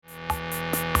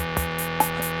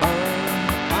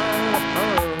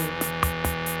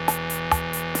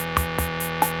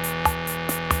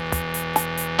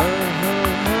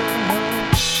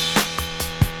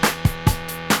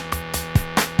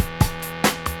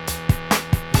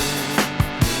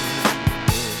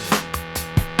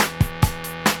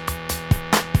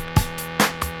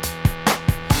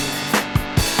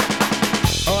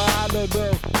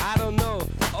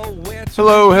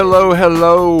Hello, hello,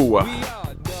 hello.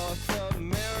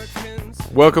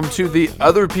 Welcome to the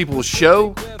Other People's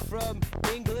Show.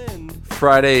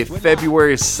 Friday,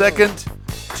 February 2nd,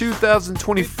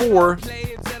 2024.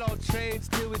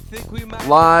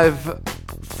 Live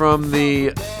from the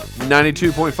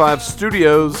 92.5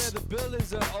 studios.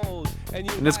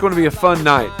 And it's going to be a fun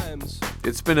night.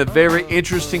 It's been a very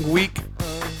interesting week.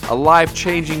 A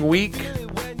life-changing week.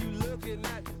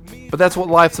 But that's what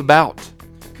life's about.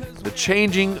 The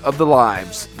changing of the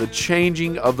lives. The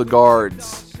changing of the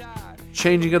guards.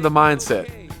 Changing of the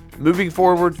mindset. Moving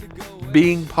forward,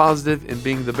 being positive, and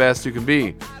being the best you can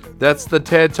be. That's the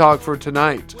TED Talk for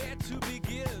tonight.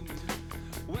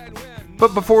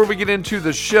 But before we get into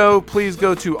the show, please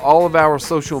go to all of our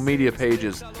social media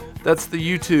pages. That's the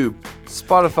YouTube,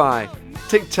 Spotify,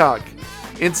 TikTok,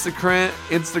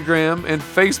 Instagram, and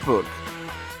Facebook.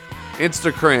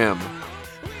 Instagram.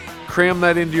 Cram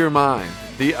that into your mind.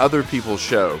 The Other People's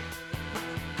Show.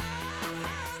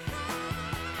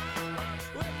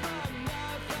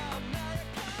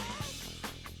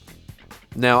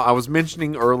 Now, I was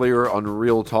mentioning earlier on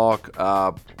Real Talk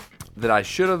that I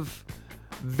should have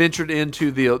ventured into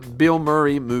the Bill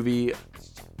Murray movie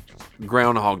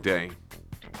Groundhog Day.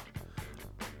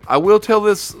 I will tell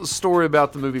this story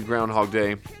about the movie Groundhog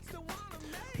Day.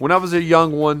 When I was a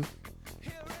young one,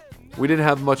 we didn't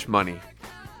have much money.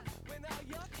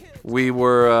 We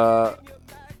were,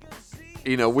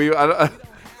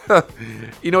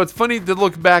 it's funny to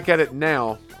look back at it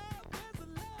now.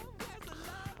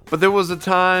 But there was a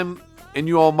time, and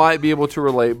you all might be able to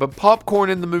relate, but popcorn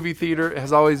in the movie theater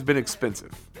has always been expensive.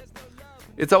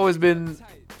 It's always been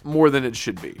more than it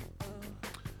should be.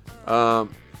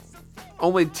 Only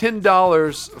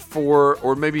 $10 for,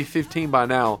 or maybe $15 by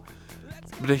now,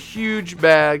 but a huge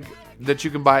bag that you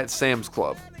can buy at Sam's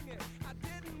Club.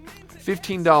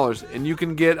 $15, and you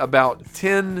can get about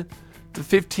 10 to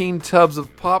 15 tubs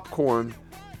of popcorn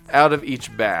out of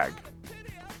each bag.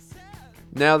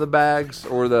 Now the bags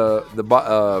or the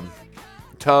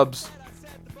tubs,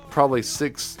 probably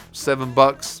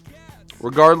 $6-7.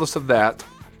 Regardless of that,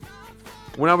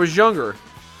 when I was younger,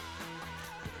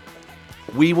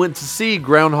 we went to see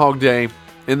Groundhog Day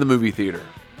in the movie theater.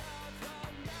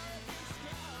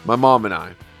 My mom and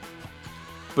I.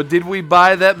 But did we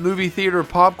buy that movie theater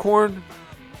popcorn?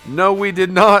 No, we did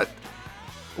not.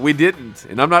 We didn't.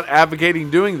 And I'm not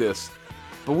advocating doing this.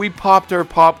 But we popped our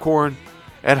popcorn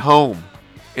at home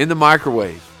in the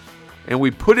microwave. And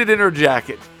we put it in our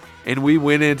jacket. And we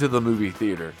went into the movie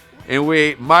theater. And we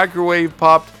ate microwave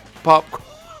popped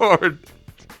popcorn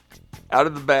out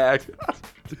of the bag.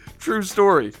 True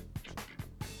story.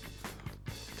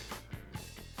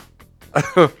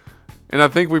 And I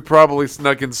think we probably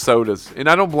snuck in sodas. And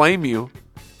I don't blame you.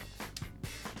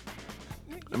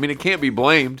 I mean, it can't be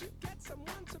blamed.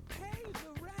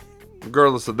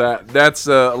 Regardless of that. That's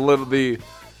a little the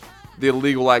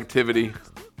illegal activity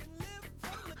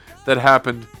that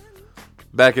happened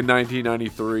back in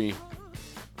 1993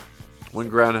 when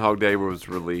Groundhog Day was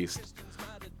released.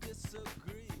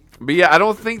 But yeah, I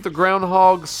don't think the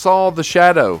groundhog saw the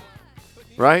shadow.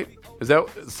 Right?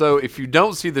 So if you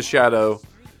don't see the shadow,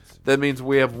 that means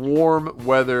we have warm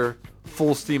weather,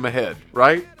 full steam ahead,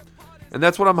 right? And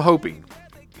that's what I'm hoping.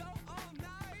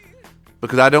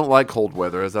 Because I don't like cold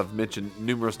weather, as I've mentioned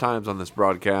numerous times on this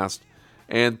broadcast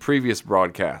and previous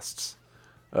broadcasts.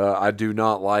 I do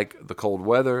not like the cold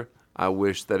weather. I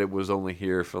wish that it was only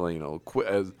here for,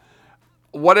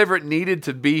 whatever it needed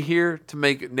to be here to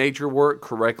make nature work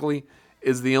correctly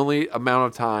is the only amount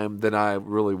of time that I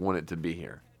really want it to be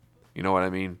here. You know what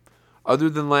I mean? Other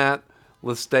than that,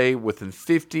 let's stay within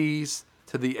 50s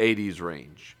to the 80s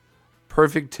range.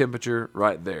 Perfect temperature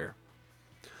right there.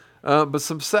 But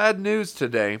some sad news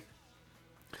today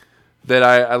that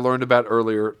I learned about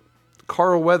earlier.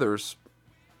 Carl Weathers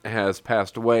has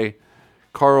passed away.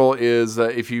 Carl is,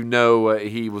 if you know,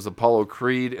 he was Apollo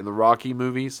Creed in the Rocky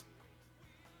movies.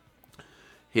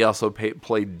 He also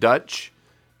played Dutch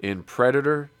in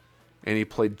Predator. And he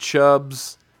played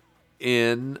Chubbs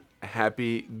in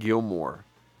Happy Gilmore.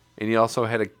 And he also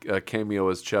had a cameo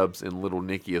as Chubbs in Little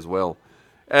Nicky as well.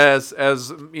 As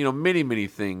many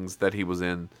things that he was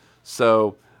in.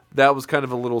 So that was kind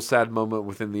of a little sad moment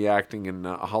within the acting and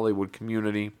Hollywood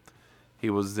community. He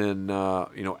was in,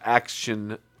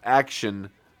 Action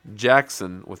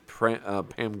Jackson with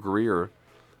Pam Grier.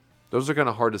 Those are kind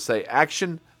of hard to say.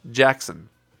 Action Jackson.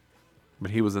 But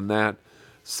he was in that.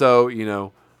 So,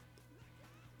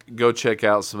 go check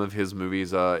out some of his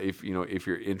movies if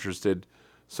you're interested.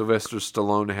 Sylvester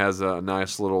Stallone has a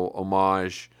nice little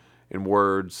homage and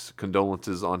words,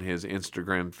 condolences on his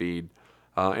Instagram feed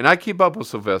And I keep up with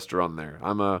Sylvester on there.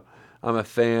 I'm a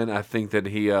fan. I think that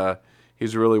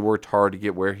he's really worked hard to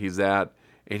get where he's at,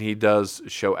 and he does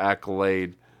show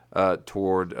accolade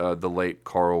toward the late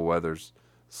Carl Weathers.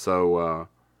 So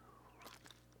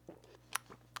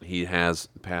he has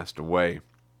passed away.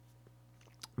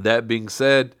 That being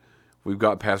said, we've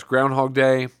got past Groundhog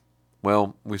Day.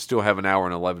 Well, we still have an hour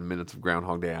and 11 minutes of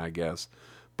Groundhog Day, I guess,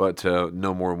 but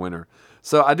no more winter.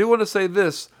 So I do want to say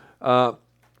this. I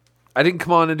didn't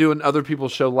come on and do an Other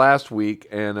People's Show last week,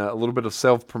 and a little bit of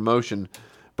self-promotion,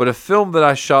 but a film that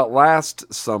I shot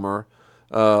last summer,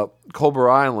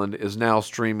 Culber Island, is now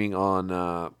streaming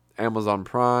on Amazon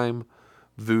Prime,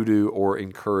 Vudu, or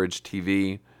Encourage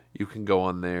TV. You can go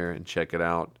on there and check it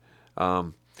out.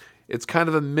 It's kind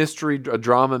of a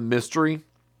drama mystery,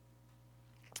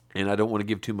 and I don't want to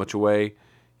give too much away.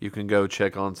 You can go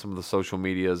check on some of the social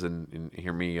medias and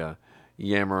hear me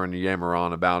yammer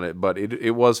on about it. But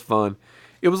it was fun.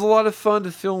 It was a lot of fun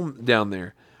to film down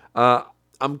there.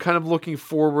 I'm kind of looking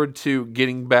forward to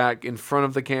getting back in front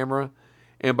of the camera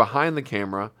and behind the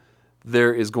camera.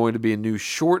 There is going to be a new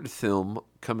short film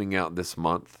coming out this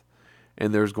month,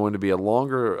 and there's going to be a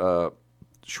longer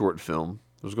short film.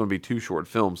 There's going to be 2 short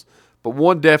films, but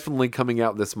one definitely coming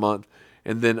out this month,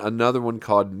 and then another one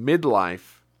called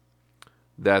Midlife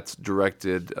that's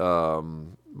directed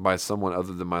by someone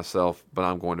other than myself, but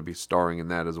I'm going to be starring in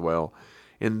that as well.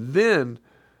 And then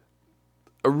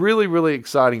a really, really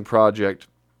exciting project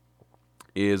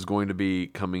is going to be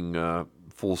coming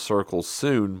full circle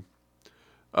soon,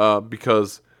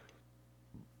 because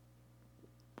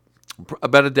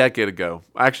about a decade ago,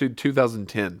 actually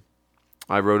 2010,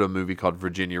 I wrote a movie called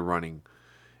Virginia Running.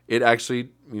 It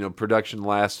actually, production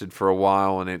lasted for a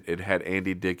while, and it had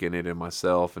Andy Dick in it and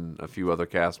myself and a few other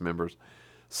cast members.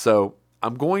 So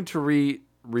I'm going to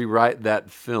rewrite that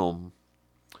film,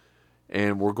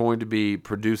 and we're going to be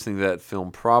producing that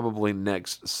film probably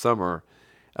next summer.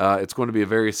 It's going to be a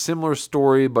very similar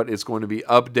story, but it's going to be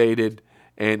updated,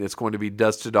 and it's going to be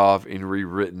dusted off and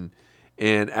rewritten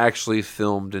and actually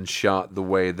filmed and shot the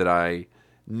way that I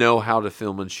know how to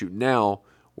film and shoot now,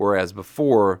 whereas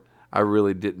before I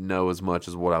really didn't know as much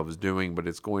as what I was doing. But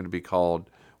it's going to be called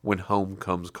When Home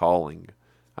Comes Calling,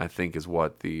 I think is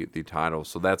what the title.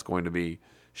 So that's going to be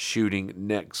shooting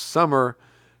next summer.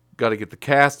 Got to get the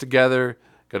cast together,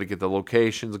 got to get the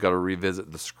locations, got to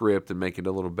revisit the script and make it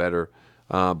a little better.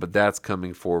 But that's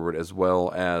coming forward, as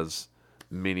well as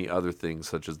many other things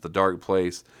such as The Dark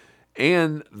Place.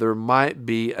 And there might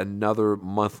be another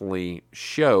monthly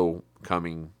show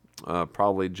coming,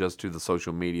 probably just to the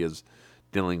social medias,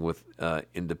 dealing with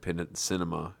independent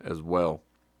cinema as well.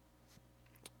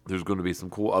 There's going to be some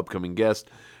cool upcoming guests.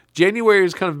 January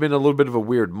has kind of been a little bit of a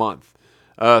weird month.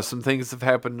 Some things have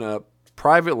happened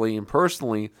privately and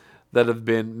personally that have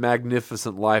been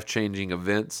magnificent, life-changing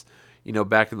events.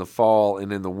 Back in the fall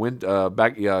and in the winter,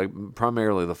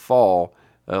 primarily the fall,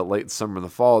 late summer and the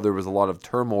fall, there was a lot of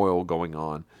turmoil going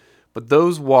on. But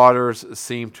those waters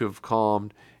seem to have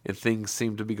calmed, and things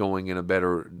seem to be going in a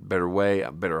better way,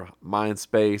 a better mind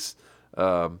space.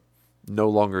 No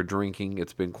longer drinking.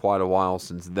 It's been quite a while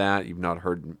since that. You've not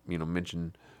heard me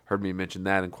mention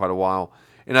that in quite a while.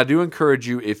 And I do encourage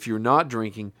you, if you're not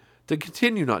drinking, to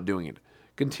continue not doing it.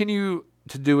 Continue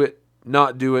to do it.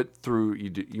 Not do it through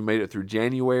you made it through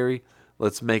January.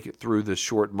 Let's make it through the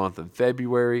short month of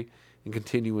February and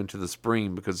continue into the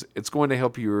spring, because it's going to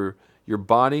help your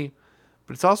body,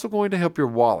 but it's also going to help your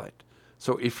wallet.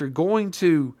 So if you're going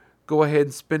to go ahead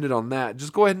and spend it on that,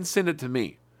 just go ahead and send it to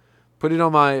me. Put it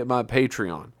on my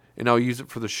Patreon, and I'll use it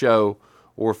for the show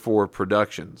or for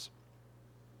productions.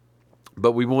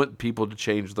 But we want people to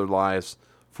change their lives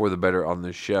for the better on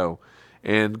this show.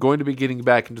 And going to be getting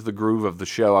back into the groove of the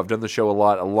show. I've done the show a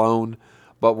lot alone,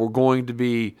 but we're going to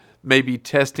be maybe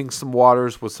testing some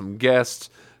waters with some guests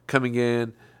coming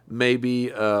in.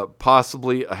 Maybe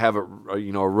possibly have a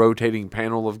rotating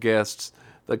panel of guests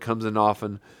that comes in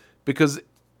often, because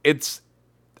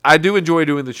I do enjoy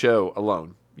doing the show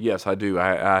alone. Yes, I do.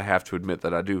 I have to admit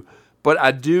that I do. But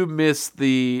I do miss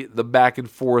the back and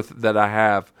forth that I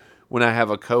have when I have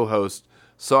a co-host.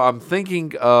 So I'm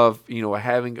thinking of,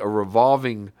 having a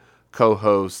revolving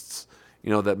co-hosts,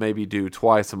 that maybe do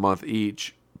twice a month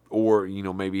each, or,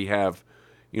 maybe have,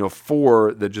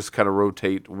 4 that just kind of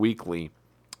rotate weekly.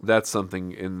 That's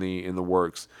something in the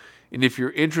works. And if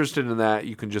you're interested in that,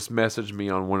 you can just message me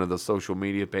on one of the social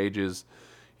media pages.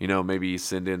 Maybe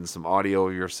send in some audio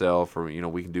of yourself, or,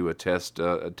 we can do a test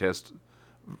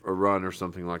run or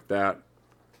something like that.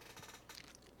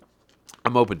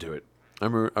 I'm open to it. I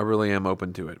really am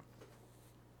open to it.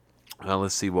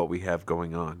 Let's see what we have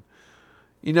going on.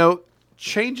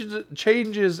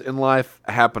 changes in life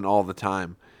happen all the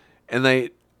time, and they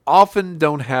often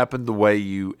don't happen the way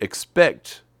you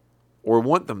expect or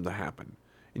want them to happen.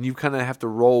 And you kind of have to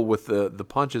roll with the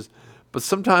punches. But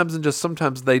sometimes, and just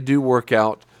sometimes, they do work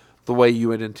out the way you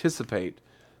would anticipate.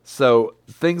 So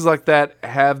things like that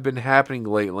have been happening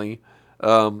lately.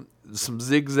 Some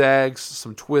zigzags,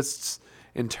 some twists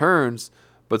and turns.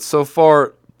 But so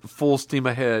far, full steam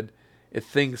ahead.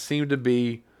 Things seem to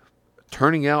be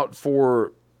turning out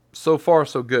for so far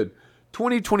so good.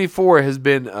 2024 has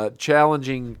been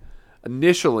challenging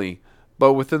initially,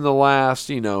 but within the last,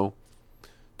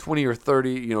 20 or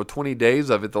 30, 20 days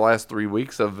of it, the last 3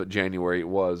 weeks of January, it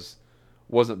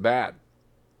wasn't bad.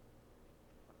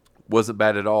 Wasn't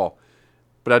bad at all.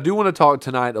 But I do want to talk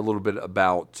tonight a little bit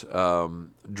about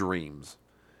dreams.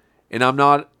 And I'm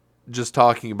not just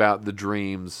talking about the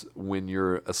dreams when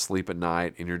you're asleep at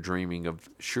night and you're dreaming of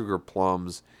sugar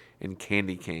plums and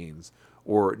candy canes,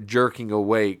 or jerking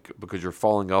awake because you're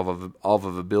falling off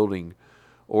of a building,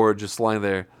 or just lying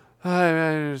there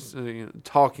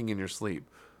talking in your sleep,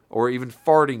 or even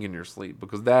farting in your sleep,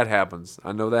 because that happens.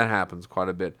 I know that happens quite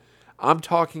a bit. I'm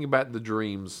talking about the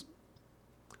dreams,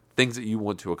 things that you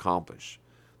want to accomplish,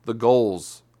 the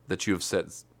goals that you have set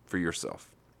for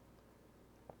yourself.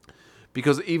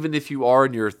 Because even if you are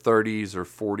in your 30s or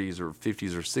 40s or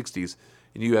 50s or 60s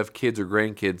and you have kids or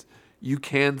grandkids, you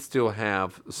can still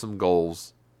have some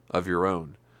goals of your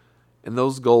own. And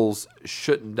those goals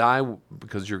shouldn't die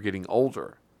because you're getting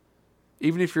older.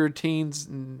 Even if you're teens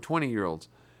and 20-year-olds,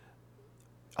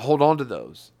 hold on to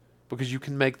those, because you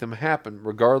can make them happen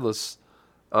regardless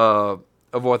of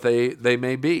what they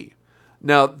may be.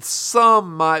 Now,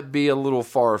 some might be a little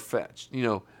far-fetched.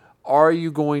 Are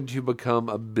you going to become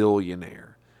a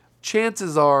billionaire?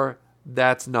 Chances are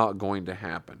that's not going to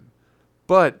happen.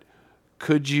 But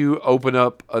could you open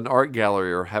up an art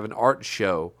gallery or have an art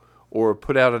show or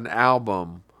put out an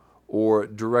album or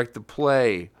direct a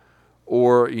play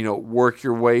or, work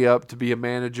your way up to be a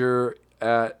manager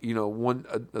at,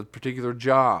 a particular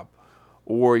job,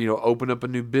 or, open up a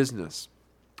new business?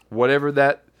 Whatever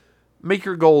that, make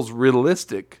your goals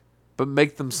realistic, but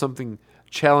make them something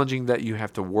challenging that you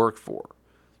have to work for.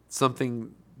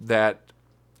 Something that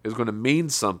is going to mean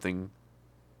something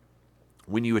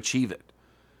when you achieve it.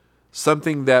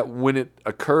 Something that when it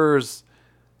occurs,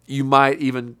 you might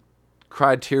even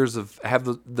have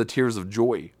the tears of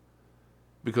joy,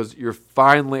 because you're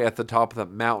finally at the top of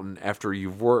that mountain after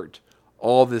you've worked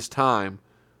all this time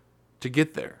to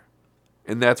get there.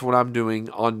 And that's what I'm doing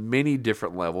on many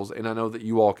different levels, and I know that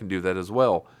you all can do that as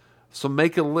well. So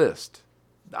make a list.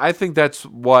 I think that's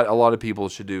what a lot of people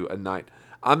should do at night.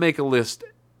 I make a list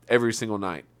every single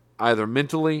night, either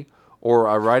mentally or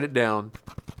I write it down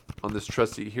on this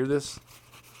trusty. Hear this?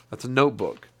 That's a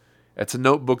notebook. It's a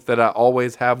notebook that I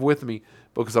always have with me,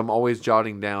 because I'm always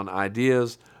jotting down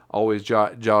ideas, always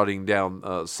jotting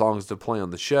down songs to play on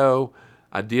the show,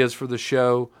 ideas for the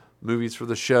show, movies for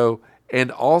the show, and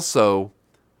also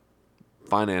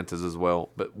finances as well.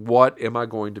 But what am I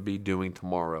going to be doing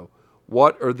tomorrow?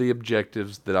 What are the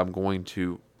objectives that I'm going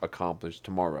to accomplish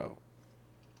tomorrow?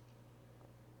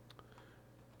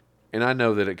 And I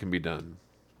know that it can be done.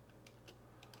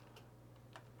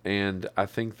 And I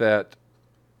think that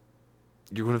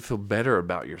you're going to feel better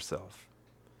about yourself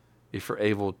if you're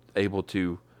able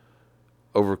to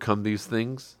overcome these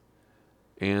things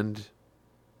and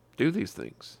do these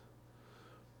things.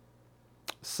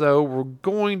 So we're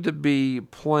going to be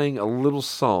playing a little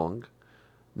song.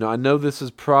 Now, I know this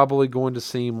is probably going to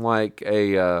seem like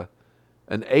an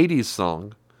 80s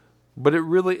song, but it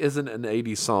really isn't an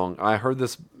 80s song. I heard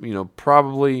this,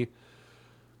 probably,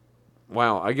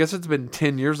 I guess it's been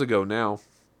 10 years ago now.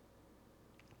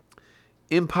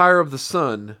 Empire of the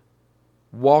Sun,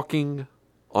 Walking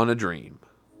on a Dream.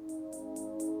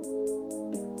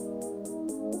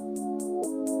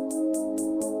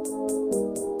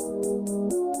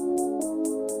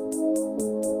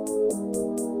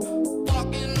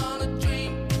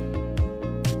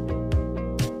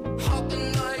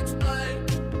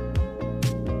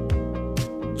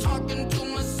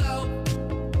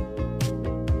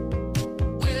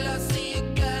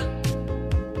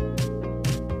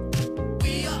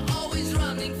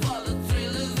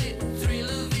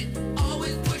 Always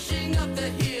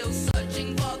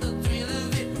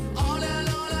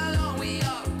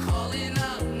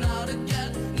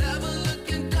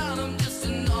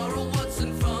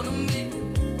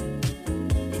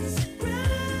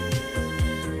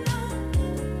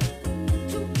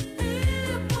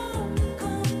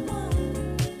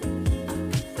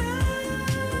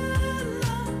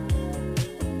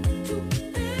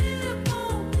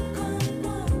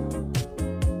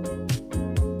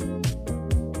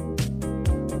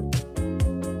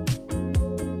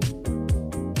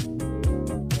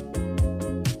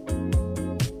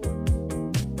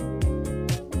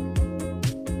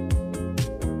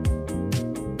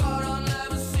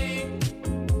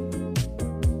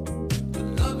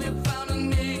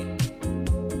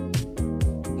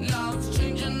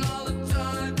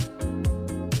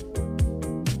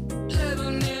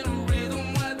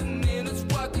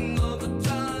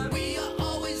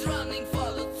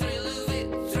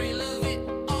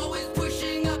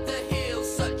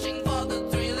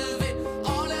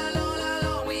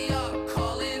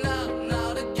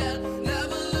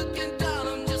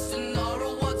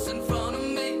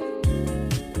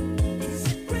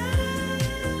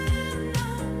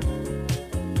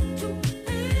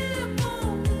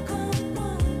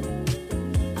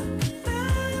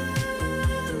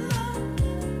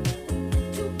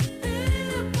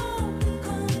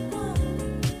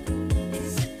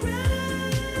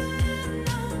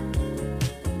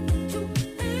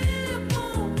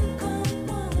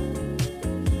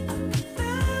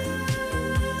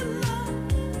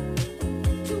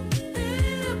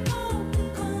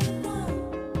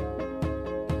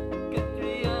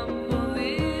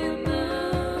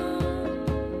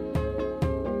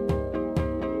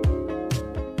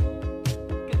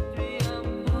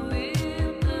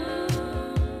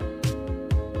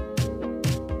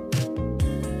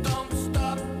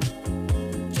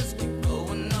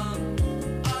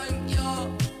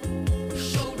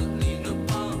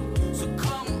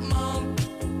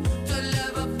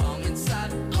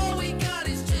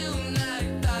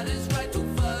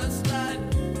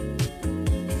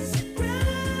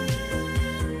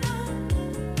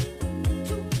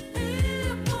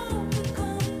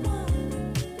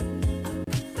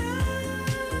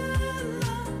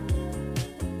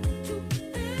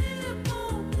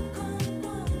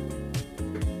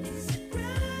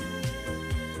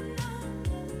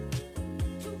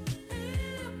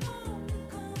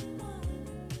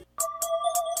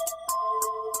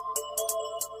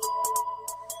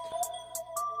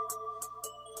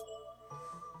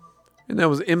And that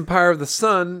was Empire of the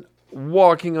Sun,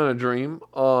 Walking on a Dream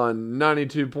on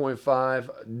 92.5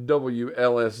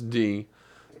 WLSD,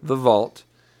 The Vault.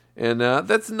 And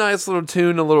that's a nice little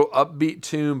tune, a little upbeat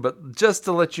tune, but just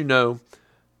to let you know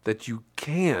that you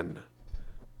can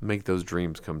make those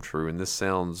dreams come true. And this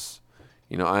sounds,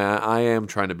 I am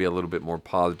trying to be a little bit more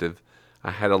positive.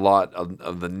 I had a lot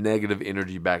of the negative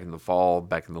energy back in the fall,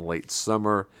 back in the late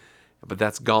summer, but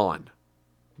that's gone.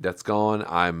 That's gone.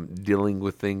 I'm dealing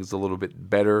with things a little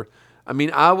bit better. I mean,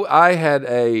 I had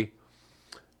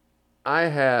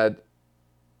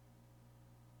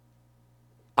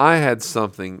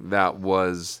something that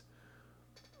was,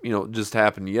 just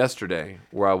happened yesterday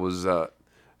where I was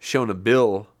shown a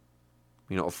bill,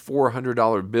 a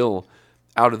 $400 bill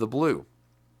out of the blue.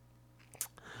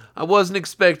 I wasn't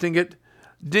expecting it.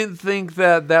 Didn't think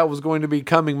that was going to be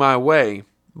coming my way,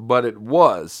 but it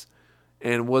was.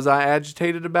 And was I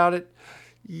agitated about it?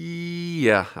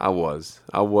 Yeah, I was.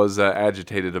 I was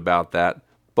agitated about that,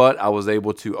 but I was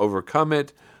able to overcome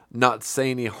it, not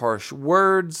say any harsh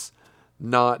words,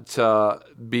 not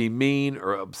be mean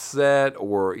or upset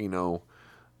or,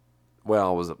 well,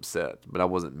 I was upset, but I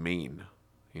wasn't mean.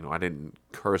 I didn't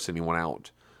curse anyone out.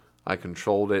 I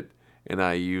controlled it, and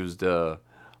I used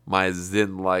my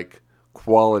Zen-like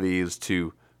qualities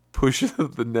to push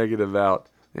the negative out.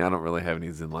 Yeah, I don't really have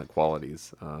any Zen-like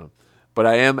qualities, but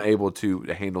I am able to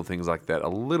handle things like that a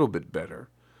little bit better,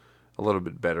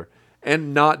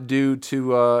 and not due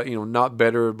to not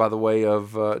better by the way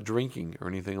of drinking or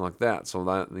anything like that. So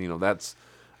that that's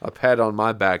a pat on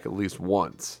my back at least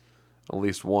once.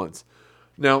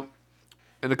 Now,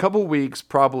 in a couple weeks,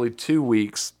 probably 2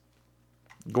 weeks,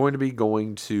 going to be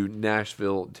going to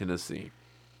Nashville, Tennessee.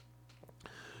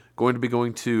 Going to be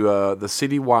going to the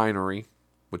City Winery,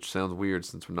 which sounds weird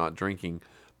since we're not drinking,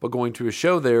 but going to a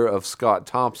show there of Scott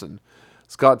Thompson.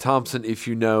 Scott Thompson, if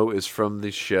you know, is from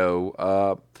the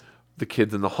show The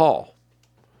Kids in the Hall.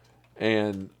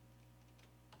 And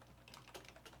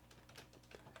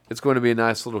it's going to be a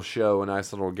nice little show, a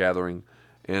nice little gathering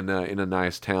in a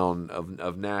nice town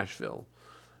of Nashville.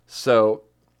 So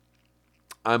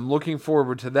I'm looking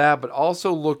forward to that, but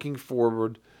also looking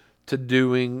forward to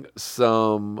doing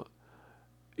some,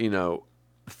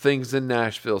 things in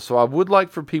Nashville. So I would like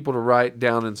for people to write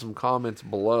down in some comments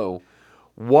below,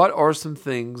 what are some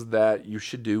things that you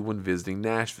should do when visiting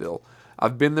Nashville?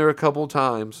 I've been there a couple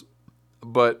times,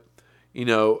 but,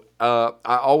 I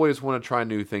always want to try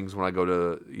new things when I go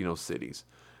to, cities.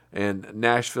 And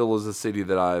Nashville is a city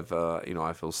that I've,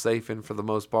 I feel safe in for the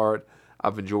most part.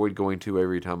 I've enjoyed going to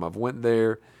every time I've went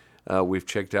there. We've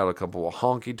checked out a couple of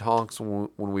honky tonks when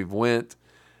we've went,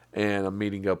 and I'm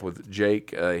meeting up with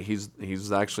Jake.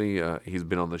 He's actually he's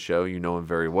been on the show. You know him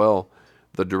very well,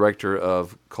 the director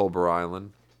of Culber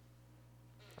Island.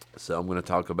 So I'm going to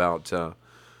talk about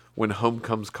When Home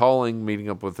Comes Calling, meeting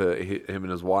up with him and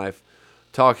his wife,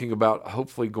 talking about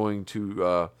hopefully going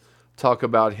to talk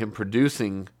about him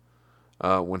producing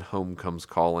When Home Comes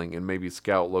Calling, and maybe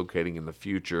scout locating in the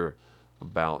future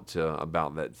about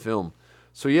that film.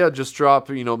 So yeah, just drop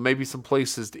maybe some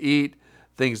places to eat,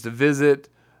 things to visit.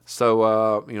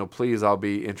 So please, I'll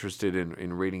be interested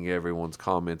in reading everyone's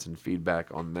comments and feedback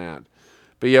on that.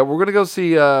 But yeah, we're gonna go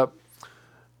see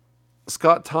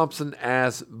Scott Thompson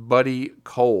as Buddy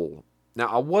Cole. Now,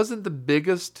 I wasn't the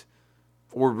biggest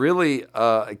or really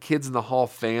a Kids in the Hall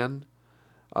fan.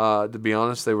 To be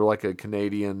honest, they were like a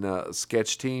Canadian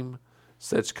sketch team,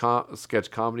 sketch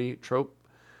comedy trope.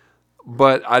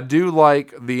 But I do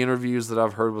like the interviews that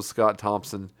I've heard with Scott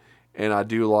Thompson, and I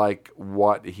do like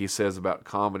what he says about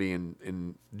comedy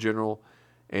in general,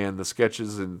 and the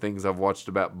sketches and things I've watched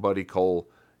about Buddy Cole.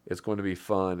 It's going to be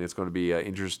fun. It's going to be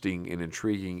interesting and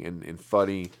intriguing and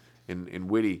funny and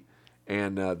witty.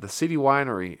 And the City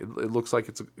Winery, it looks like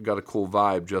it's got a cool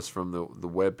vibe just from the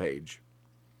webpage.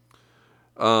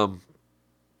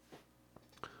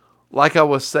 Like I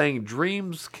was saying,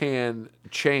 dreams can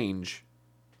change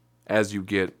as you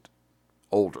get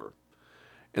older.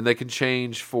 And they can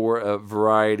change for a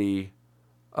variety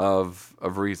of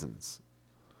reasons.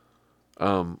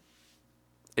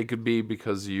 It could be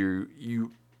because maybe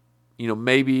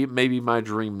my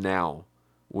dream now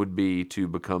would be to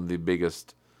become the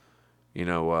biggest,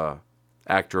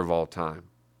 actor of all time,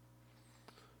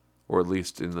 or at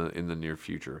least in the near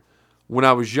future. When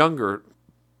I was younger,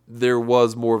 there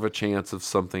was more of a chance of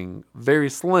something very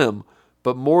slim,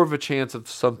 but more of a chance of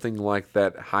something like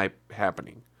that hype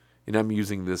happening. And I'm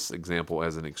using this example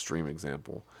as an extreme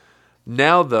example.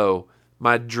 Now, though,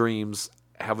 my dreams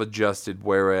have adjusted,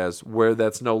 whereas where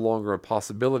that's no longer a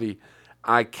possibility,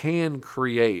 I can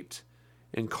create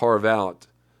and carve out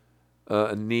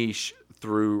a niche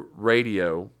through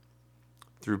radio,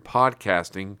 through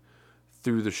podcasting,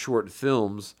 through the short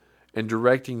films, and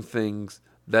directing things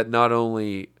that not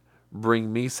only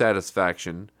bring me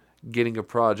satisfaction, getting a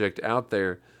project out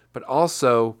there, but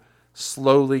also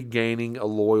slowly gaining a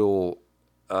loyal,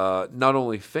 not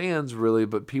only fans really,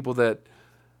 but people that,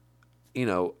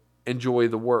 enjoy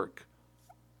the work.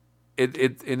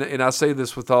 And I say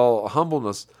this with all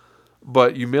humbleness,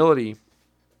 but humility.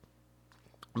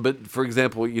 But for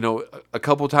example, a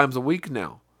couple times a week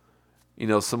now,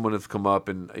 someone has come up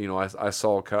and, I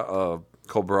saw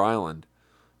Culber Island,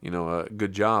 a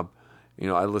good job.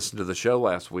 I listened to the show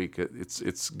last week.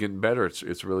 It's getting better.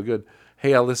 It's really good.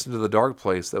 Hey, I listened to The Dark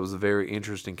Place. That was a very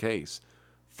interesting case.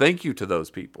 Thank you to those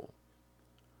people,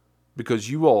 because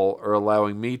you all are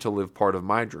allowing me to live part of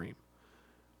my dream.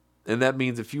 And that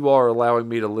means if you all are allowing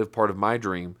me to live part of my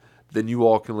dream, then you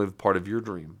all can live part of your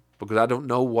dream, because I don't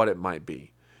know what it might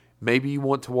be. Maybe you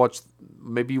want to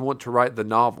write the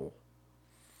novel.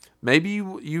 Maybe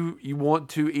you want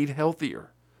to eat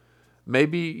healthier.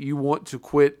 Maybe you want to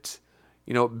quit,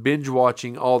 binge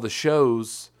watching all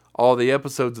the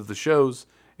episodes of the shows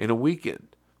in a weekend.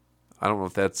 I don't know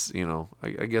if that's, I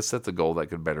guess that's a goal that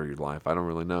could better your life. I don't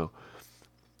really know.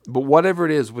 But whatever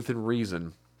it is, within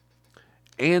reason,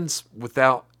 and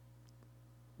without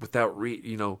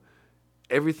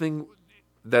everything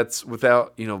that's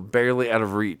without, barely out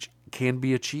of reach can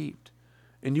be achieved.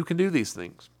 And you can do these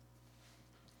things.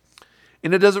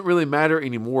 And it doesn't really matter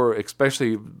anymore,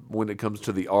 especially when it comes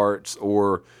to the arts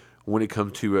or when it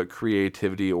comes to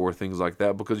creativity or things like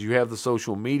that, because you have the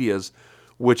social medias,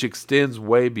 which extends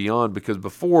way beyond. Because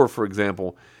before, for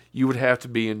example, you would have to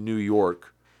be in New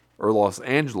York or Los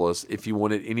Angeles if you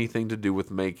wanted anything to do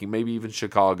with making, maybe even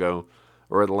Chicago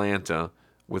or Atlanta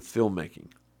with filmmaking.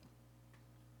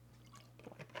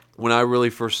 When I really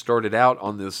first started out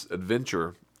on this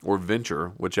adventure, or venture,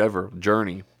 whichever,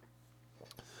 journey,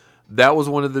 that was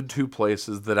one of the two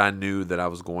places that I knew that I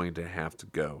was going to have to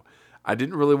go. I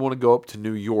didn't really want to go up to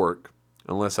New York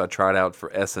unless I tried out for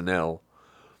SNL,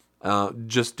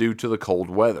 just due to the cold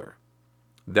weather.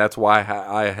 That's why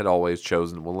I had always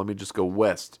chosen, well, let me just go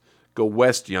west. Go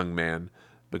west, young man,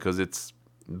 because it's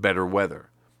better weather.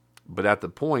 But at the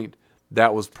point,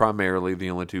 that was primarily the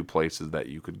only two places that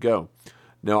you could go.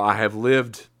 Now, I have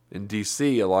lived in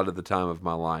D.C. a lot of the time of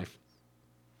my life.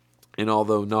 And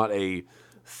although not a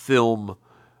film,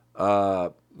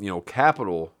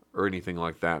 capital or anything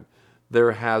like that,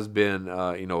 there has been,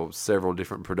 several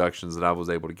different productions that I was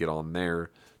able to get on there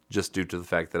just due to the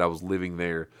fact that I was living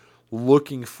there,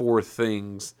 looking for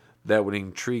things that would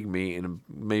intrigue me and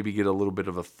maybe get a little bit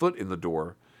of a foot in the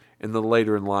door. And then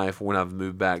later in life, when I've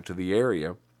moved back to the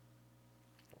area,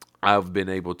 I've been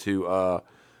able to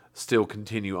still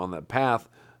continue on that path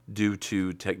due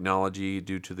to technology,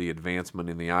 due to the advancement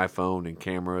in the iPhone and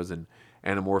cameras and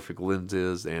anamorphic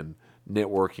lenses and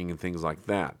networking and things like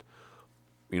that.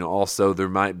 Also there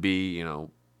might be,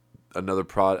 another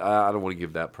project. I don't want to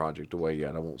give that project away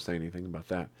yet. I won't say anything about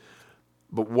that.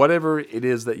 But whatever it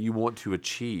is that you want to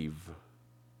achieve,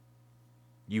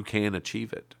 you can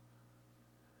achieve it.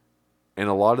 And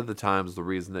a lot of the times, the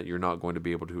reason that you're not going to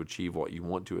be able to achieve what you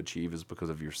want to achieve is because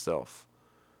of yourself.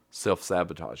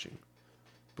 Self-sabotaging.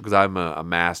 Because I'm a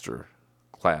master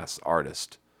class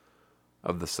artist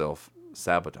of the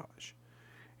self-sabotage.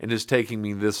 And it's taking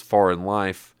me this far in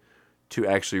life to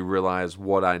actually realize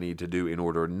what I need to do in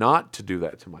order not to do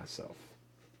that to myself.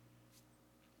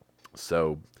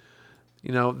 So,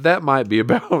 that might be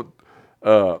about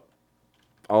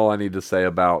all I need to say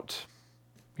about,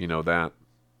 that.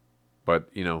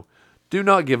 But, do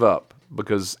not give up,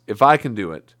 because if I can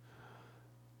do it,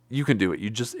 you can do it. It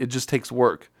just takes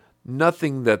work.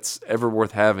 Nothing that's ever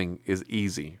worth having is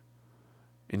easy.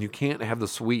 And you can't have the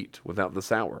sweet without the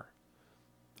sour.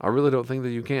 I really don't think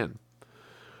that you can.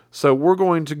 So we're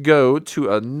going to go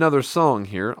to another song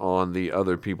here on the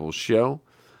Other People's Show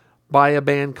by a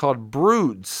band called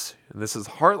Broods. And this is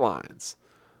Heartlines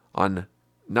on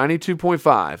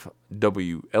 92.5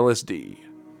 WLSD.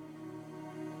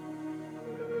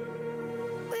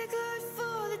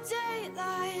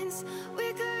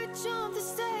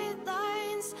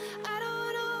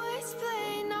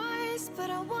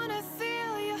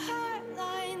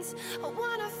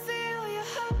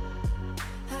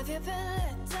 Have you been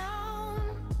let down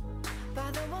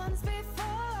by the ones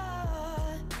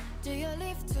before? Do you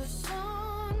leave too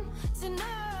soon to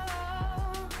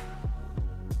know?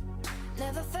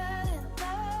 Never fell in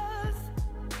love,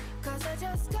 'cause I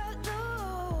just got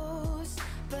loose.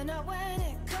 But not when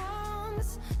it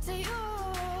comes to you.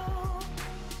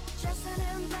 Dressing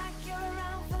in black, you're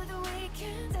around for the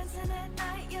weekend. Dancing at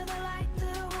night, you're the light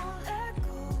that I won't let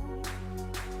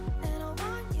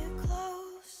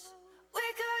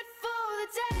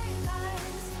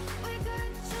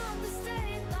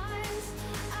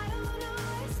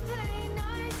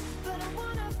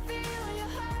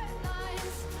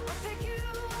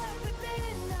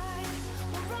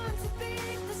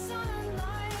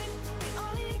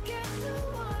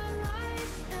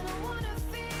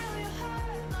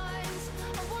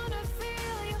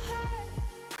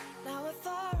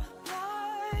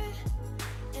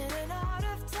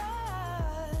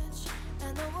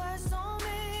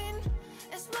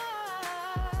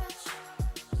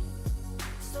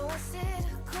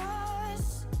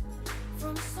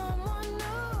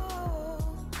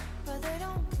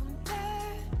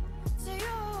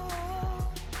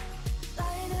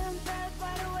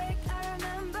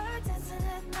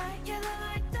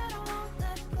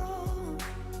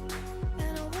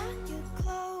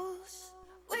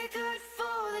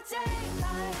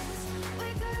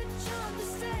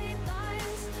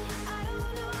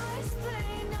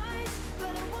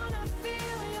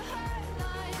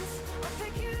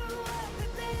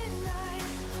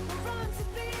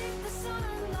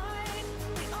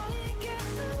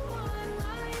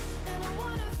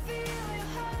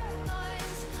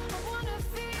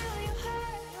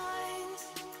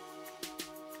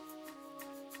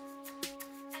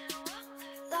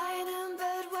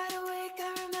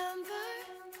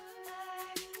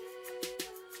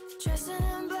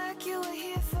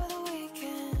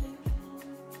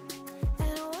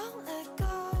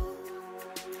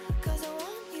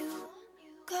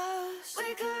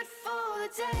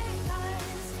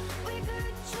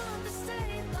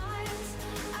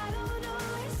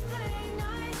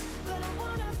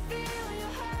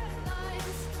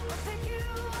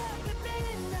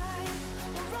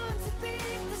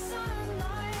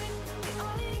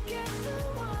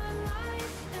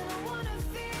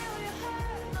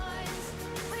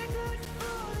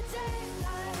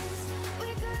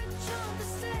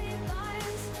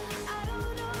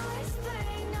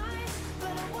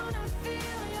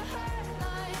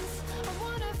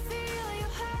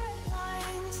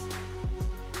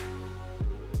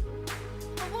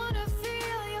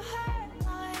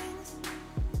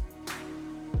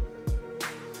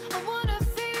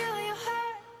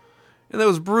And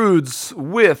those Broods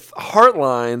with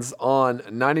Heartlines on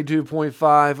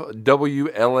 92.5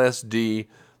 WLSD,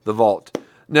 The Vault.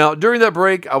 Now, during that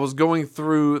break, I was going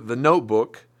through the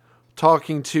notebook,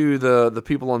 talking to the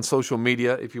people on social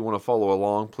media. If you want to follow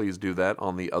along, please do that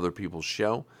on the Other People's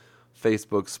Show.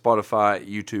 Facebook, Spotify,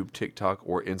 YouTube, TikTok,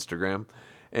 or Instagram.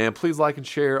 And please like and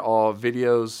share all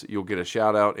videos. You'll get a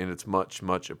shout out, and it's much,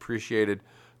 much appreciated.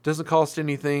 Doesn't cost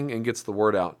anything and gets the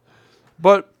word out.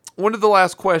 But one of the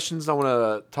last questions I want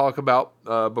to talk about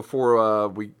before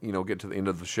we get to the end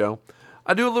of the show.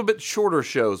 I do a little bit shorter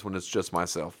shows when it's just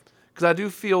myself, because I do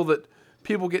feel that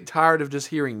people get tired of just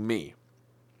hearing me.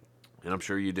 And I'm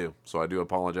sure you do, so I do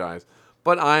apologize.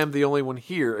 But I am the only one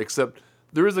here, except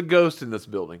there is a ghost in this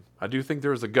building. I do think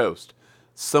there is a ghost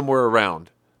somewhere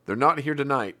around. They're not here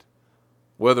tonight.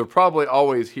 Well, they're probably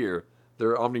always here.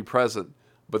 They're omnipresent,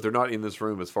 but they're not in this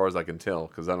room as far as I can tell,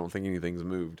 because I don't think anything's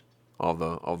moved off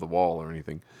the wall or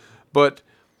anything. But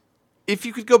if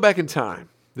you could go back in time,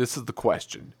 this is the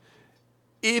question.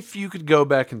 If you could go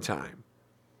back in time,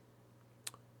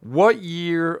 what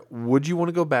year would you want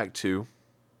to go back to,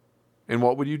 and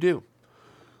what would you do?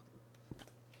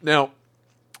 Now,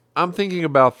 I'm thinking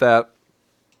about that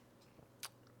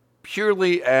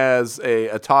purely as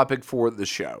a topic for the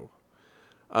show.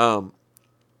 But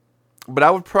I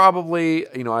would probably,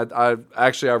 I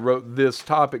wrote this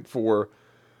topic for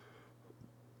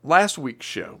last week's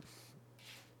show,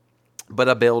 but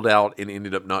I bailed out and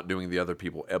ended up not doing the Other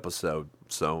People episode.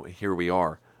 So here we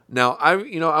are. Now, I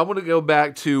want to go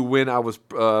back to when I was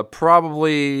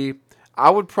I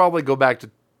would probably go back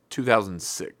to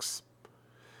 2006.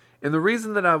 And the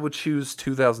reason that I would choose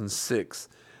 2006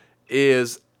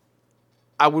 is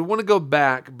I would want to go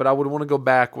back, but I would want to go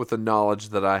back with the knowledge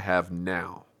that I have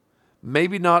now.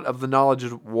 Maybe not of the knowledge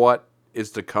of what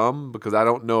is to come, because I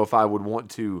don't know if I would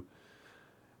want to.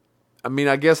 I mean,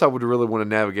 I guess I would really want to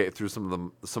navigate through some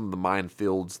of the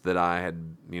minefields that I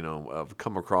had,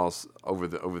 come across over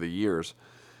the years.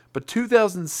 But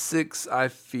 2006, I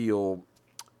feel,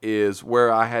 is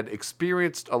where I had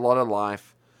experienced a lot of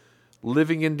life.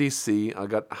 Living in D.C., I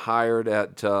got hired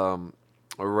at a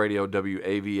radio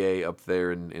WAVA up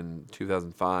there in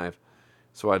 2005.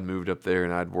 So I'd moved up there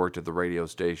and I'd worked at the radio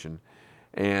station.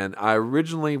 And I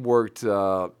originally worked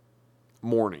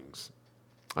mornings.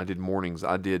 I did mornings.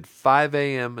 I did 5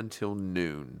 a.m. until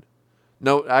noon.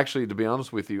 No, actually, to be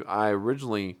honest with you, I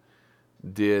originally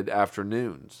did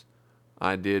afternoons.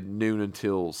 I did noon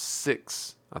until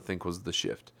 6, I think was the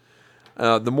shift.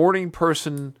 The morning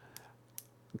person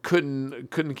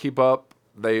couldn't keep up.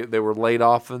 They were late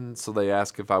often, so they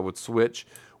asked if I would switch,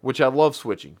 which I love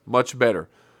switching. Much better.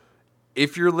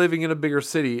 If you're living in a bigger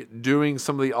city, doing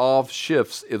some of the off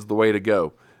shifts is the way to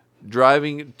go.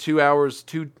 Driving 2 hours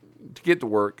to get to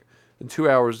work and 2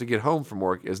 hours to get home from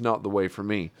work is not the way for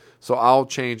me. So I'll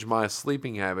change my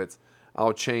sleeping habits.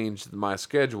 I'll change my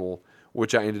schedule,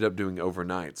 which I ended up doing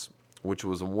overnights, which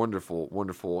was a wonderful,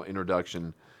 wonderful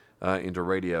introduction into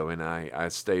radio. And I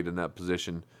stayed in that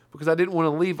position because I didn't want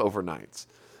to leave overnights.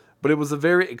 But it was a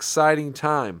very exciting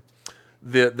time.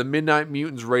 The Midnight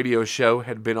Mutants radio show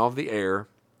had been off the air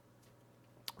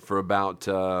for about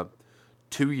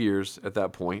 2 years at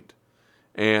that point.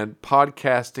 And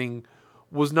podcasting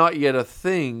was not yet a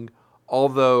thing,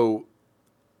 although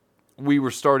we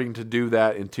were starting to do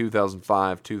that in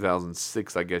 2005,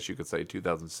 2006, I guess you could say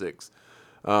 2006,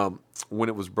 when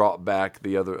it was brought back.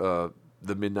 The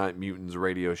Midnight Mutants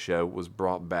radio show was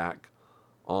brought back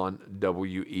on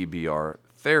WEBR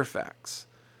Fairfax,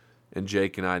 and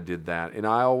Jake and I did that. And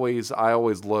I always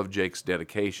loved Jake's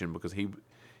dedication, because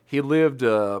he lived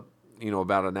about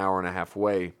an hour and a half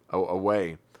away.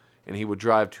 And he would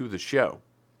drive to the show.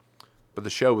 But the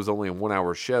show was only a 1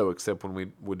 hour show, except when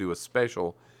we would do a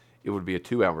special, it would be a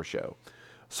 2 hour show.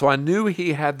 So I knew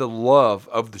he had the love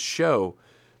of the show,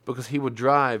 because he would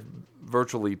drive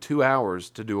virtually 2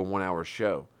 hours to do a 1 hour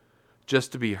show,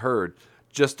 just to be heard,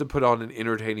 just to put on an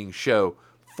entertaining show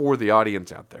for the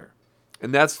audience out there.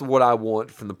 And that's what I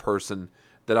want from the person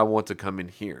that I want to come in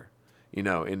here,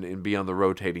 and be on the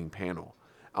rotating panel.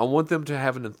 I want them to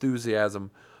have an enthusiasm,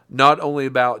 not only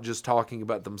about just talking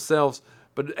about themselves,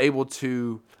 but able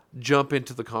to jump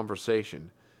into the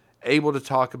conversation, able to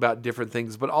talk about different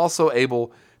things, but also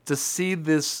able to see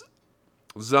this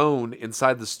zone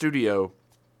inside the studio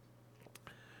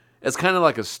as kind of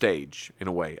like a stage in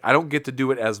a way. I don't get to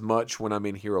do it as much when I'm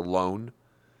in here alone,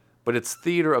 but it's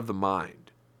theater of the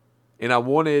mind. And I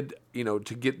wanted,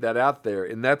 to get that out there,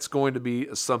 and that's going to be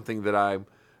something that I'm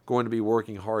going to be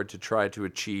working hard to try to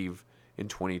achieve in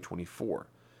 2024.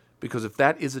 Because if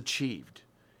that is achieved,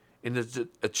 and it's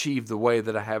achieved the way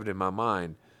that I have it in my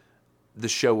mind, the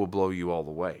show will blow you all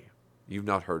the way. You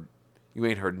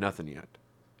ain't heard nothing yet.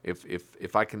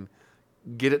 If I can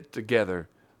get it together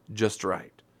just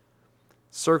right.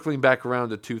 Circling back around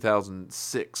to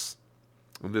 2006,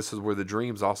 and this is where the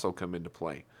dreams also come into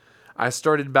play. I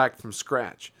started back from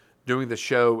scratch, doing the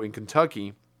show in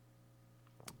Kentucky,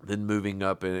 then moving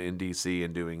up in D.C.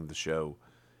 and doing the show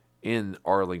in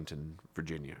Arlington,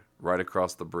 Virginia, right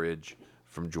across the bridge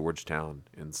from Georgetown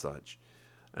and such.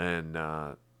 And,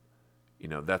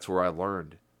 that's where I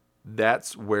learned.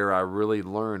 That's where I really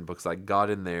learned, because I got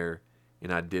in there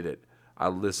and I did it. I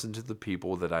listened to the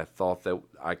people that I thought that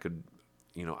I could,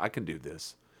 I can do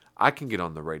this. I can get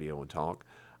on the radio and talk.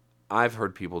 I've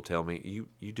heard people tell me,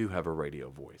 you do have a radio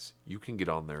voice. You can get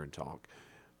on there and talk.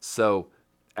 So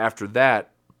after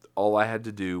that, all I had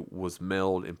to do was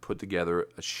meld and put together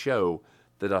a show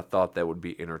that I thought that would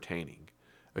be entertaining.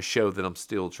 A show that I'm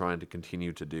still trying to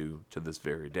continue to do to this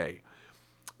very day.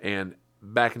 And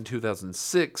back in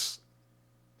 2006,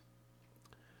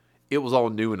 it was all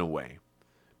new in a way.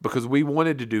 Because we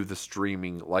wanted to do the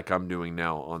streaming like I'm doing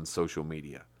now on social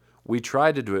media. We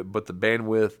tried to do it, but the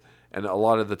bandwidth and a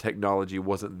lot of the technology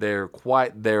wasn't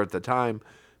quite there at the time,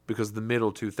 because the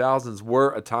middle 2000s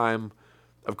were a time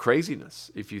of craziness,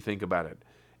 if you think about it.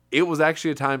 It was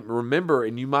actually a time, remember,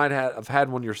 and you might have had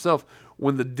one yourself,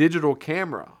 when the digital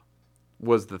camera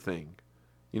was the thing.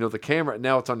 The camera,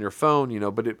 now it's on your phone,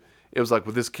 but it was like,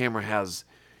 well, this camera has,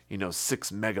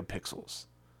 6 megapixels.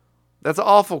 That's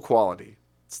awful quality.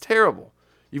 It's terrible.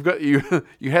 You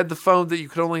had the phone that you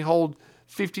could only hold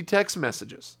 50 text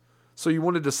messages. So you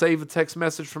wanted to save a text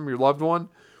message from your loved one?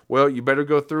 Well, you better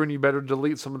go through and you better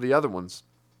delete some of the other ones.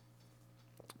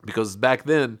 Because back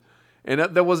then, and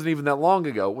that wasn't even that long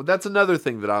ago. Well, that's another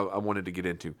thing that I wanted to get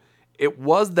into. It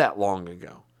was that long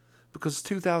ago. Because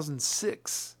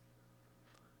 2006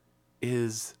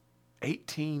 is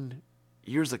 18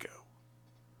 years ago.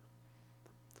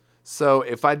 So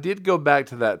if I did go back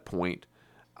to that point,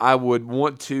 I would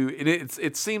want to, and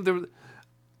it seemed there,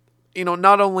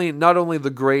 not only the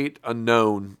great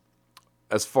unknown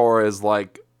as far as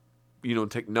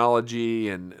technology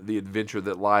and the adventure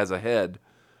that lies ahead.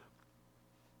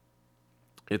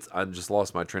 I just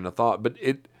lost my train of thought, but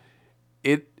it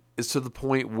is to the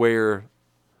point where,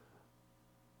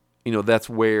 that's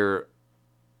where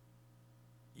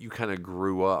you kind of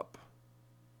grew up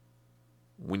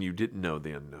when you didn't know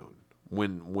the unknown,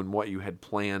 when what you had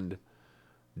planned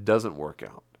doesn't work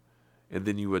out, and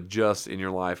then you adjust in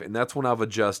your life. And that's when I've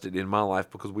adjusted in my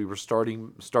life, because we were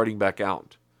starting back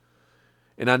out,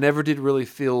 and I never did really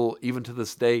feel, even to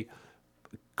this day,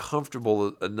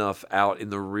 comfortable enough out in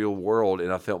the real world,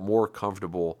 and I felt more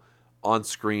comfortable on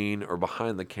screen or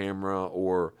behind the camera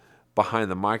or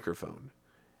behind the microphone,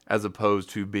 as opposed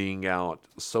to being out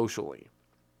socially.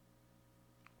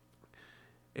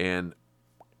 And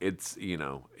it's,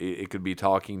 it could be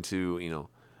talking to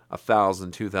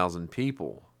 1,000, 2,000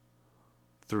 people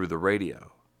through the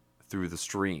radio, through the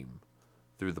stream,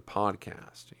 through the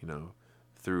podcast,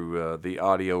 through the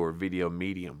audio or video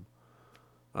medium.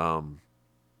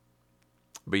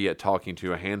 But yet talking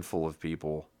to a handful of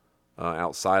people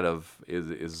outside of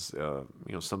is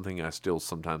something I still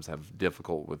sometimes have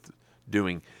difficult with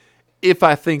doing, if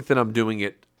I think that I'm doing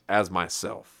it as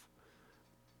myself.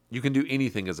 You can do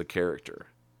anything as a character.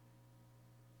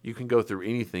 You can go through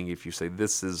anything if you say,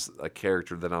 this is a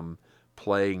character that I'm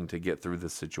playing to get through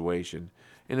this situation.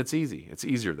 And it's easy. It's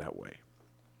easier that way.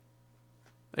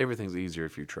 Everything's easier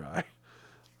if you try.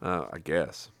 I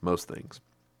guess. Most things.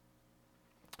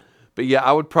 But yeah,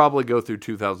 I would probably go through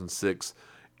 2006.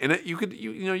 And you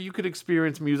could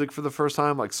experience music for the first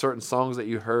time, like certain songs that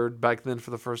you heard back then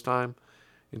for the first time.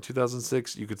 In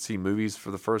 2006, you could see movies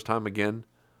for the first time again.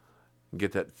 And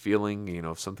get that feeling,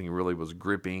 if something really was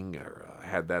gripping or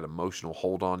had that emotional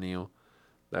hold on you,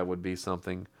 that would be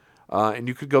something. And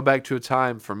you could go back to a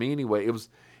time, for me anyway, it was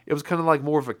kind of like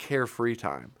more of a carefree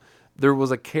time. There was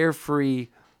a carefree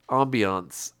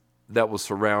ambiance that was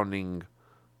surrounding,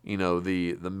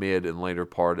 the mid and later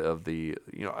part of the,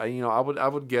 I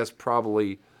would guess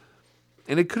probably,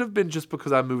 and it could have been just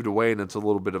because I moved away and it's a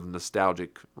little bit of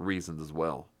nostalgic reasons as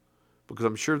well. Because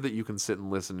I'm sure that you can sit and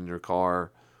listen in your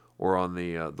car or on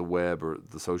the web or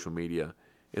the social media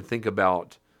and think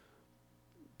about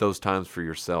those times for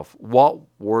yourself. What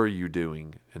were you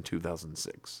doing in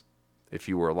 2006? If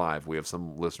you were alive, we have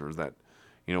some listeners that,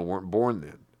 weren't born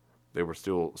then. They were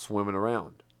still swimming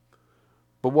around.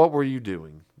 But what were you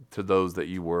doing to those that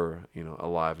you were,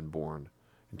 alive and born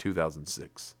in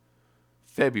 2006?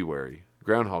 February,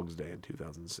 Groundhog's Day in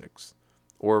 2006,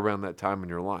 or around that time in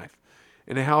your life.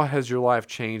 And how has your life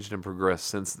changed and progressed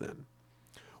since then?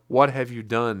 What have you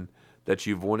done that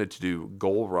you've wanted to do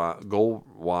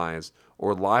goal-wise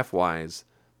or life-wise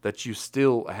that you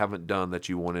still haven't done that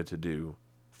you wanted to do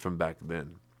from back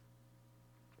then?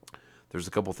 There's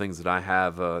a couple things that I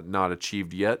have not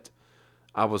achieved yet.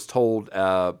 I was told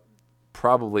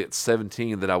probably at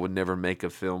 17 that I would never make a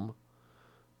film.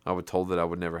 I was told that I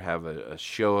would never have a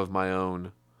show of my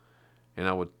own. And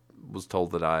I was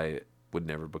told that I would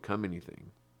never become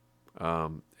anything.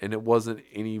 And it wasn't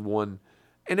anyone...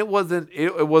 And it wasn't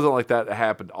like that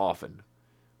happened often.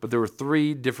 But there were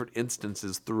 3 different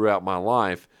instances throughout my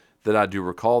life that I do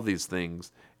recall these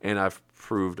things. And I've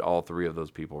proved all 3 of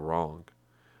those people wrong.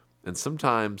 And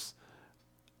sometimes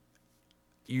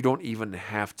you don't even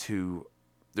have to...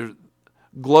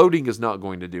 Gloating is not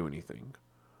going to do anything.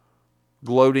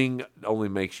 Gloating only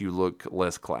makes you look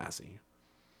less classy.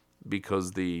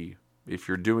 Because if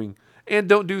you're doing... And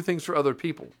don't do things for other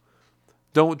people.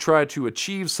 Don't try to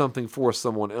achieve something for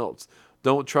someone else.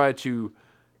 Don't try to,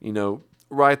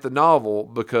 write the novel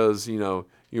because, your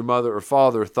mother or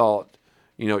father thought,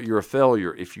 you're a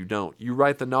failure if you don't. You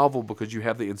write the novel because you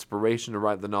have the inspiration to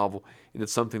write the novel, and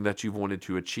it's something that you've wanted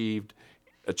to achieve,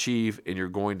 and you're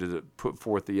going to put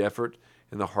forth the effort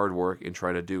and the hard work and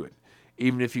try to do it.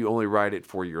 Even if you only write it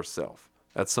for yourself.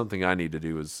 That's something I need to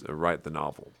do, is write the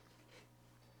novel.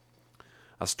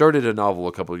 I started a novel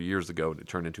a couple of years ago, and it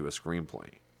turned into a screenplay.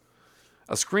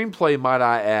 A screenplay, might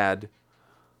I add,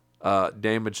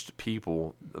 Damaged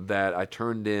People, that I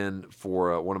turned in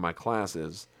for one of my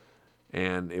classes,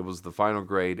 and it was the final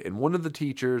grade, and one of the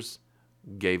teachers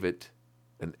gave it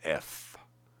an F,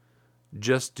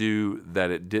 just due that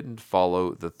it didn't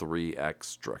follow the 3-act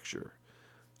structure.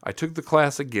 I took the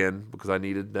class again because I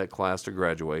needed that class to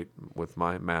graduate with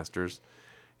my master's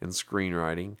in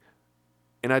screenwriting.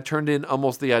 And I turned in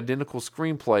almost the identical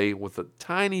screenplay with a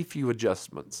tiny few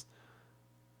adjustments.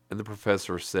 And the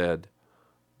professor said,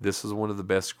 "This is one of the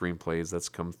best screenplays that's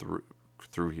come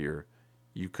through here.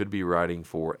 You could be writing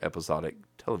for episodic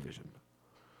television."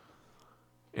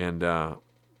 And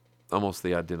almost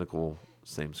the identical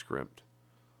same script.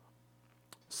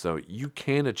 So you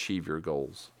can achieve your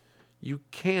goals. You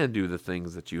can do the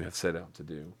things that you have set out to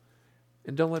do.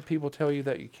 And don't let people tell you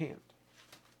that you can't.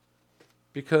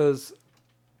 Because,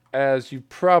 as you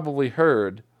probably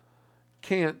heard,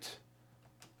 can't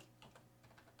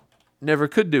never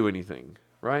could do anything,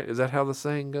 right? Is that how the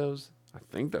saying goes? I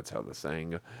think that's how the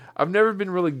saying goes. I've never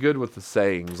been really good with the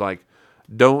sayings, like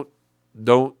don't,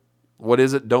 what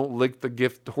is it? Don't lick the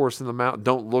gift horse in the mouth.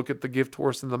 Don't look at the gift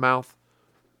horse in the mouth.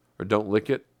 Or don't lick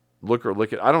it. Look or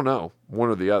lick it. I don't know. One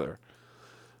or the other.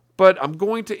 But I'm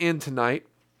going to end tonight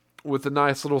with a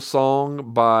nice little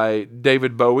song by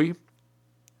David Bowie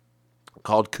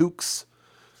called Kooks.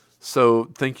 So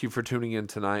thank you for tuning in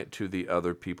tonight to the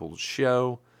Other People's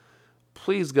Show.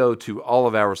 Please go to all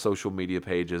of our social media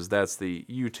pages. That's the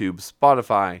YouTube,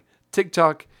 Spotify,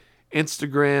 TikTok,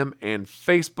 Instagram, and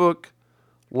Facebook.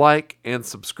 Like and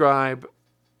subscribe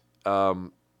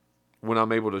when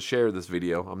I'm able to share this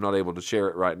video. I'm not able to share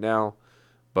it right now,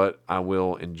 but I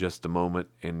will in just a moment.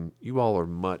 And you all are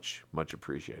much, much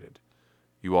appreciated.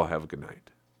 You all have a good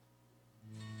night.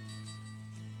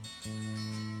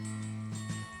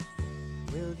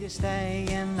 Will you stay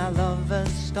in a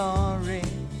lover's story?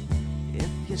 If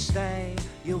you stay,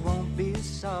 you won't be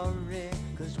sorry,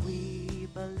 'cause we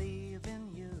believe